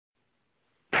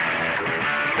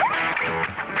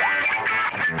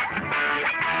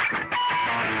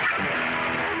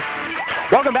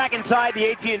inside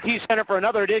the AT&T Center for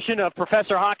another edition of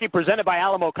Professor Hockey presented by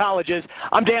Alamo Colleges.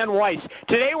 I'm Dan Weiss.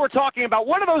 Today we're talking about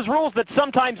one of those rules that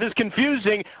sometimes is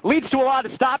confusing, leads to a lot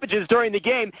of stoppages during the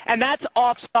game, and that's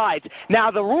offsides.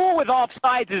 Now, the rule with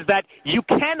offsides is that you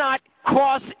cannot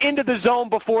cross into the zone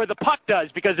before the puck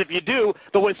does, because if you do,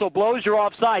 the whistle blows, you're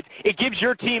offsides. It gives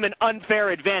your team an unfair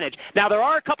advantage. Now, there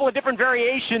are a couple of different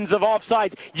variations of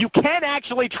offsides. You can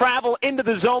actually travel into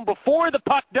the zone before the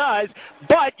puck does,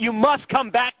 but you must come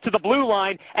back to the blue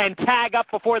line and tag up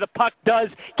before the puck does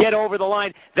get over the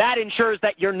line. That ensures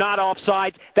that you're not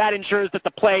offsides. That ensures that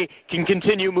the play can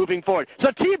continue moving forward.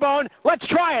 So, T-Bone, let's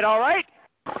try it, all right?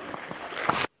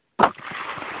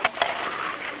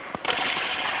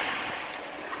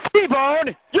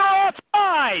 T-Bone, you're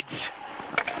offsides!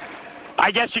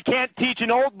 I guess you can't teach an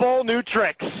old bull new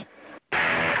tricks.